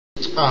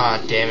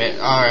Ah, damn it.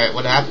 Alright,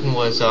 what happened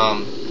was,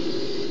 I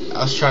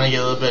was trying to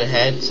get a little bit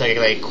ahead so I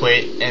could, like,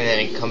 quit and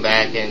then come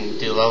back and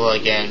do the level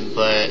again,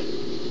 but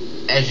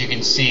as you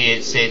can see,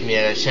 it saved me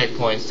at a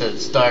checkpoint instead of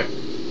the start.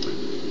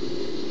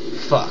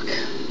 Fuck.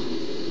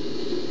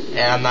 And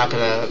I'm not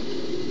gonna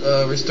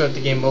restart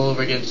the game all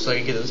over again so I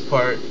can get this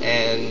part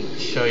and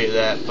show you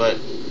that, but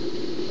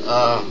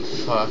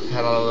fuck,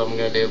 I don't know what I'm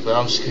gonna do, but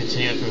I'm just gonna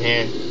continue it from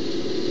here.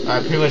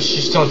 Pretty much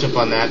just don't jump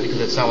on that because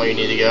it's not where you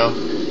need to go.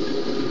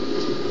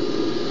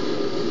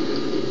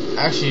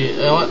 Actually, you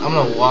know what? I'm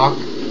gonna walk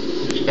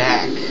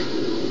back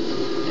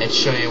and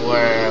show you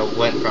where I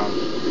went from.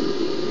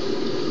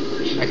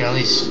 I can at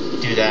least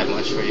do that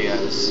much for you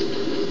guys,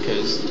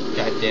 because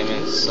goddamn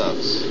it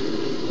sucks.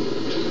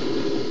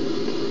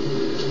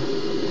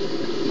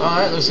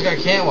 Alright, looks like I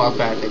can't walk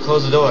back. They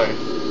closed the door.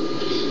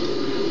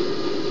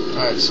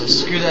 Alright, so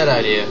screw that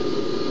idea.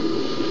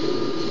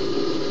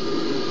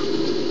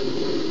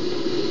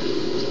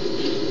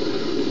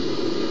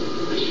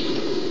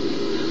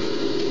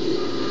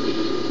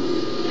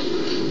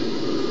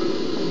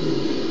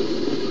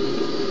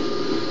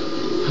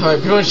 Alright,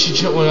 pretty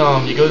much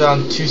when you go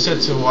down 2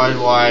 sets of wide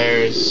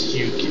wires,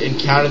 you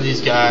encounter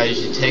these guys,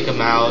 you take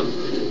them out.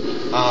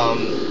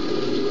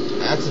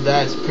 After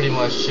that, it's pretty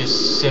much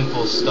just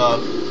simple stuff.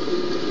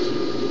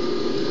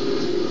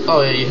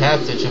 Oh yeah, you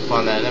have to jump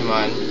on that, never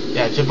mind.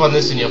 Yeah, jump on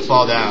this and you'll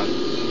fall down.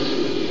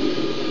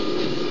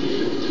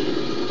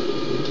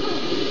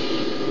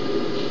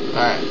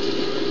 Alright,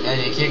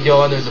 and you keep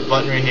going, there's a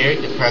button right here,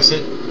 you press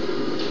it.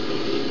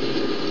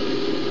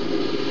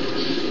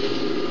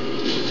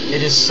 It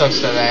just sucks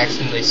that I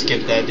accidentally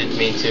skipped that, didn't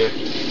mean to.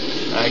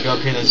 Alright, go up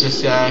here, there's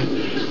this guy.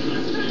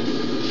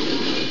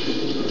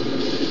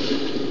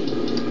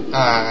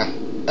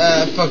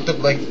 I fucked up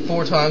like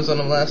 4 times on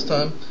him last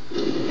time.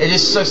 It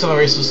just sucks that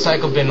my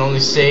Cycle Bin only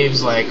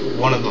saves like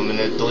one of them and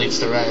it deletes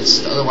the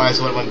rest. Otherwise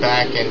I would have went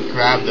back and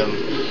grabbed them.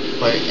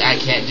 But I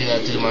can't do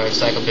that due to my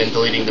Recycle Bin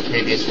deleting the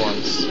previous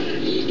ones.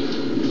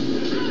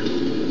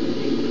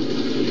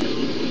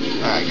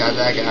 Alright, got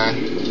that guy.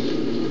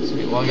 So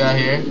we have one guy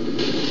here.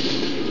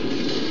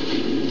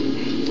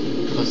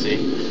 Let's see.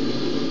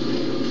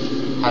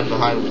 Hiding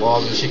behind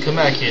walls and shit. Come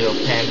back here,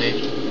 little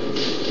pansy.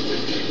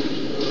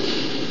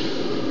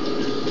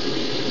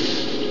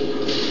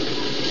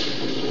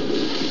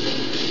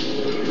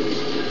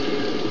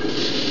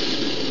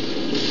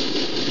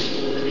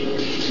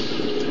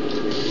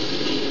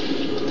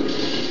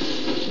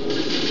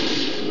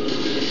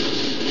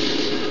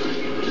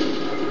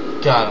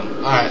 Got him.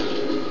 Alright.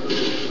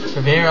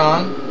 From here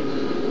on,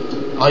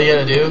 all you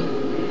gotta do.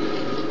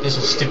 This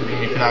was stupid of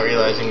me for not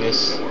realizing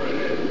this.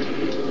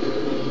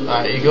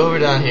 Alright, you go over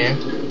down here.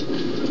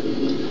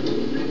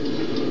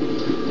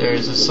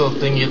 There's this little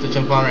thing you have to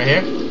jump on right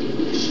here.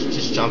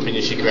 Just jump and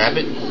you should grab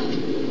it.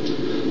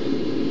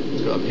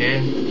 Go up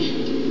here.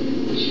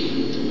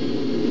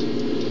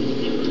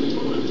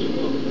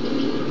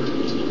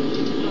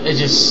 It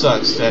just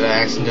sucks that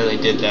I accidentally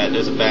did that.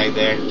 There's a bag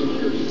there.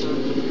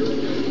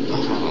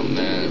 Oh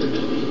man.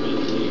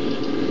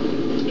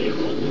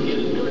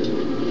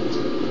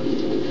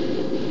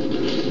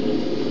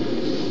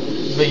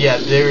 But yeah,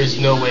 there is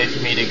no way for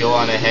me to go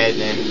on ahead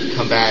and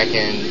come back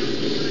and...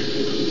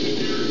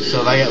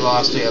 So if I get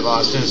lost, I get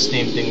lost. There's a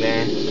Steam thing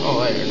there. Oh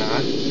wait, or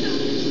not.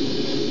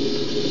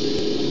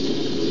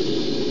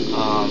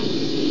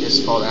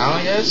 Just fall down,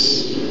 I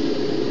guess?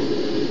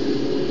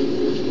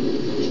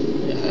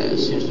 Yeah, it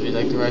seems to be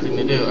like the right thing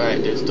to do.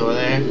 Alright, there's a door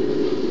there.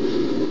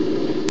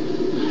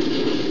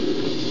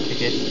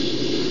 Pick it.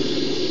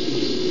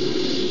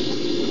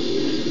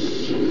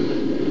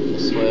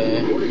 This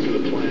way.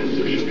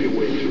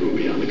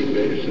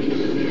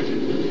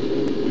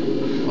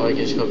 Or you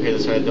can just go up here,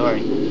 this red door.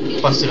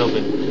 Bust it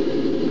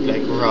open.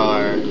 Like,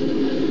 rawr.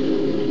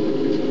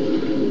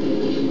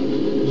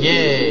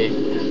 Yay!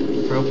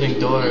 For opening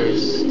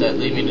doors that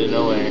lead me to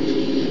nowhere.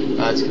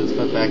 That's good. Let's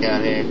put back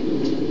out here.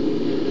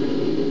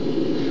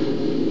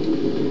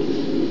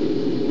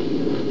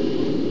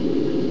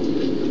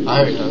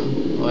 I don't know.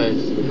 Wait,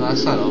 no,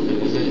 that's not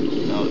open, is it?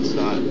 No, it's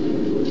not.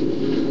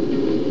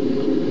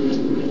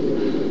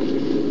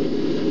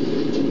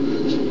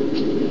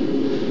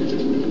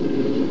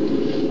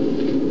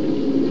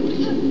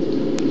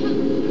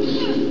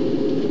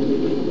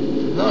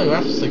 No, you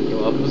have to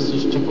go up. Let's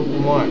just jump up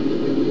more.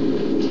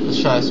 Let's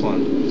try this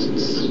one.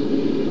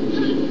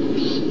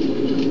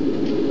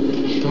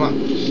 Come on.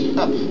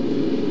 Up.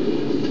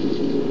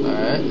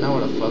 Alright, now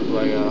where the fuck do I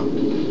go?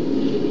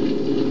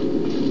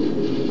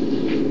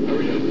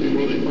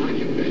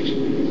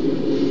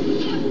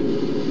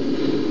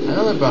 I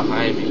know they're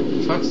behind me.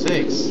 For fuck's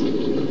sakes.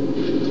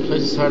 This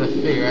place is hard to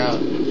figure out.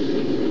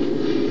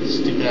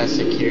 Stupid ass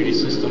security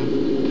system.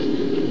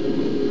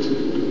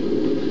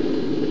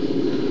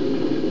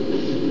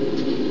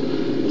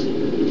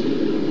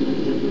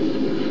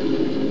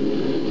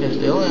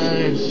 The only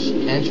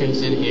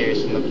entrance in here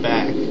is from the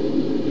back. And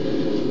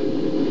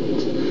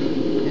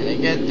to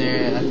get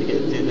there, I have to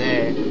get through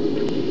there.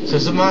 So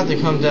someone has to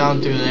come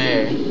down through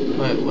there.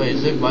 Wait,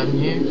 is there a button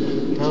here?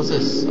 hell's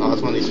this? Oh,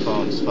 it's one of these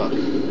phones. Fuck.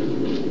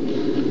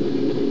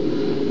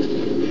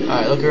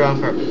 Alright, look around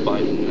for a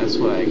button. That's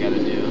what I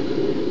gotta do.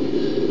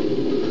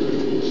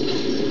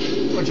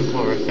 Or jump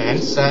over a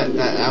fence.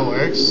 That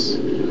works.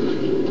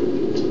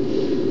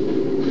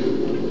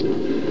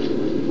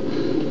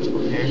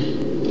 Over here.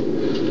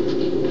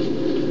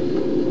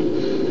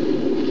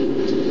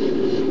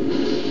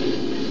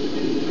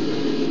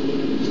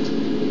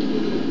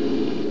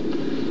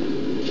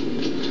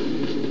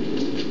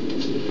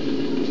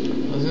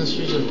 Doesn't this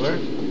usually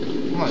work?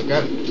 Come on,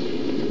 grab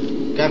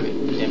it. Grab it,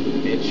 damn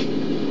bitch.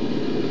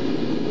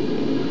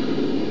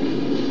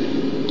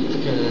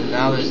 Okay, then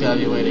now there's gotta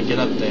be a way to get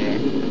up there.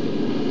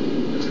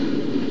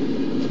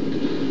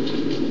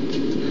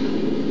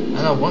 I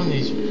know one of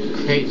these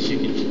crates you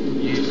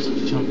can use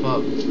to jump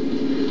up.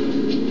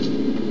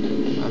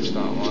 That's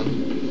not one.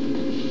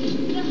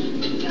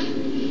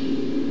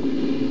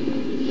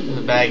 There's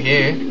a bag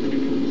here.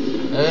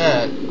 Look at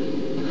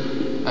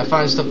that. I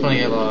find stuff when I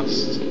get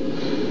lost.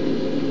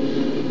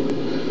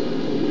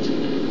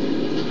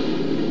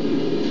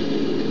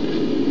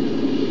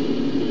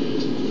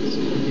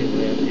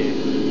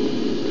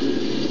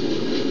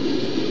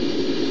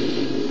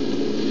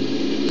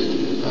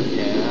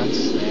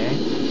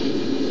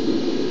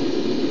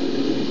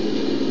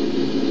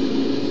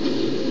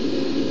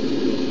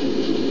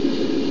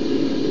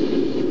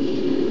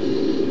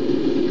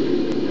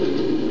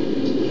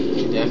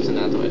 Definitely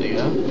not the way to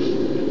go.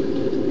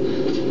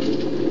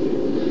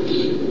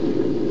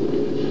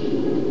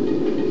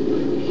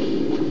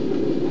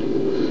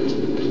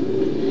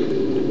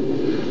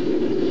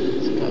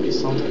 There's gotta be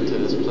something to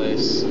this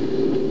place.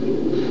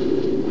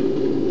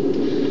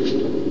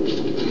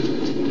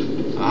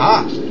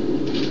 Aha!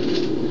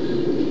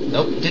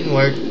 Nope, didn't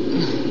work.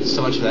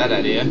 So much for that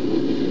idea.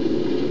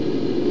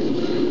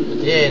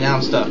 Yeah, now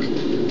I'm stuck.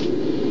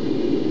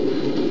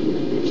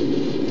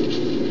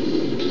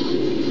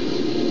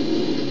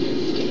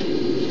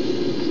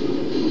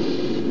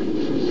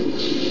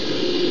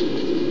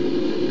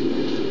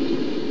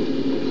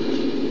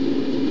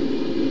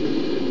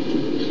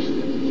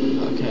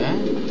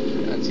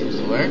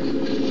 Work.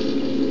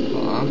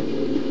 Hold on.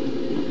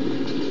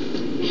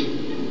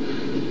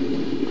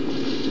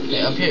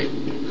 Okay, up here.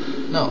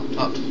 No,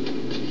 up.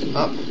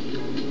 Up.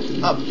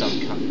 Up, dumb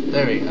cunt.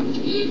 There we go.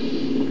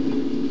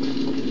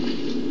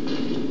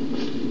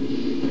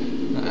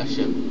 No, I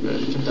should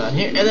jump down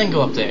here and then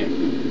go up there.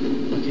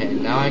 Okay,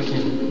 now I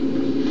can...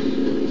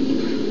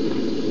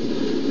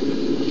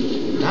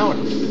 Now where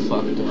the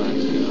fuck do I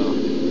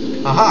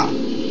go? Aha!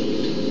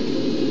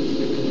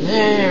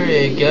 There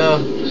we go.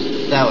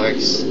 That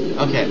works.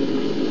 Okay,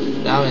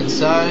 now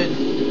inside.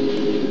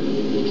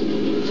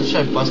 Let's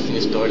try busting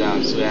this door down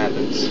and see what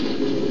happens.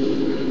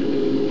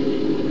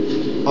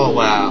 Oh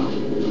wow.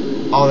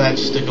 All that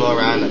just to go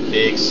around a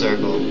big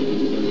circle.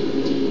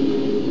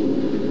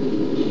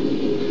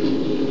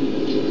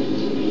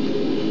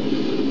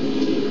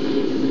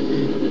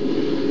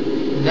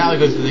 Now we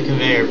go through the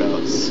conveyor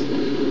belts.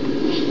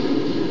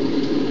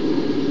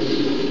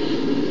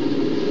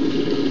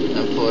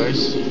 Of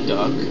course,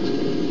 duck.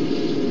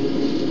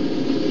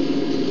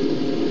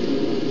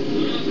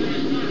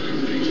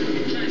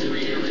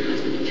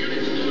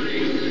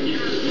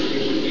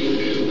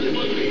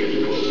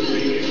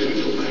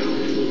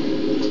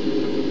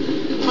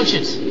 Punch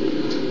it!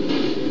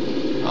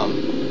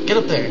 Get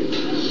up there.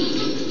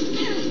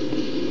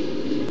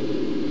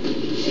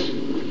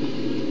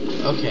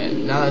 Okay,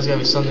 now there's gotta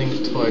be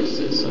something towards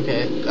this.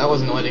 Okay, that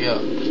wasn't the way to go.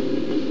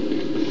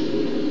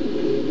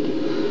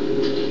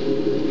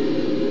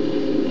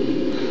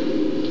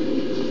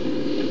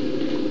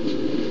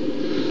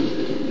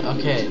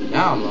 Okay,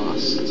 now I'm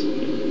lost.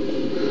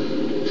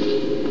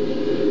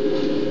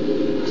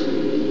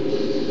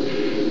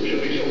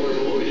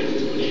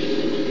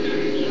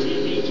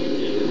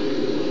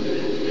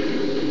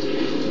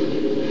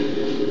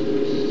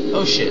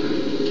 Oh shit.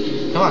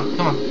 Come on,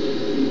 come on.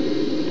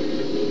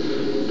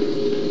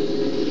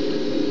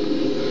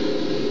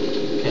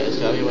 Okay, there's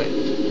gotta be a way.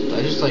 Did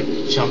I just like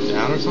jump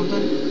down or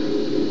something?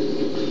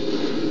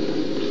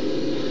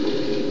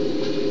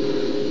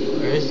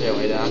 Where is there a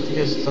way down? I think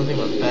there's something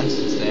about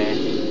fences there.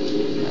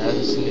 That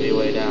doesn't seem to be a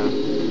way down.